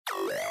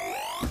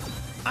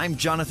I'm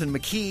Jonathan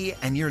McKee,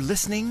 and you're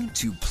listening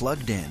to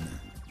Plugged In.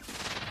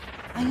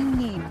 I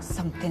need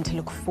something to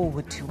look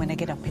forward to when I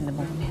get up in the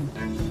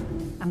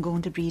morning. I'm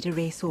going to breed a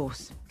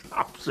racehorse.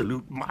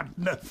 Absolute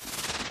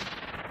madness.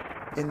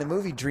 In the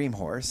movie Dream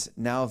Horse,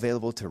 now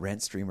available to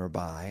rent, stream, or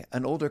buy,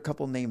 an older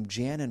couple named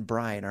Jan and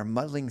Brian are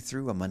muddling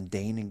through a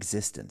mundane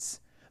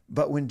existence.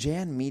 But when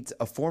Jan meets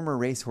a former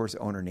racehorse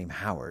owner named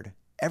Howard,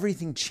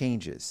 everything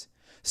changes.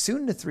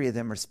 Soon the three of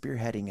them are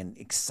spearheading an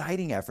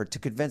exciting effort to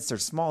convince their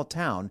small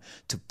town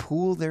to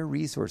pool their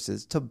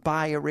resources to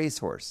buy a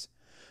racehorse.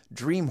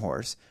 Dream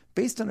Horse,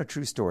 based on a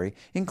true story,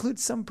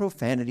 includes some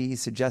profanity,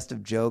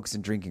 suggestive jokes,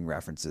 and drinking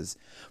references.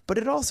 But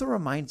it also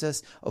reminds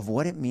us of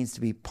what it means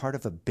to be part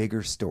of a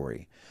bigger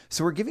story.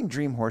 So we're giving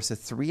Dream Horse a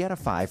 3 out of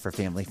 5 for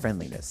family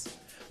friendliness.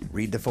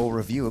 Read the full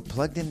review at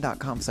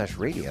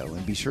pluggedin.com/radio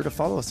and be sure to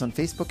follow us on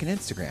Facebook and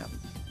Instagram.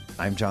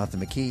 I'm Jonathan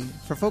McKee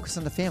for Focus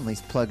on the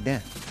Family's Plugged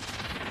In.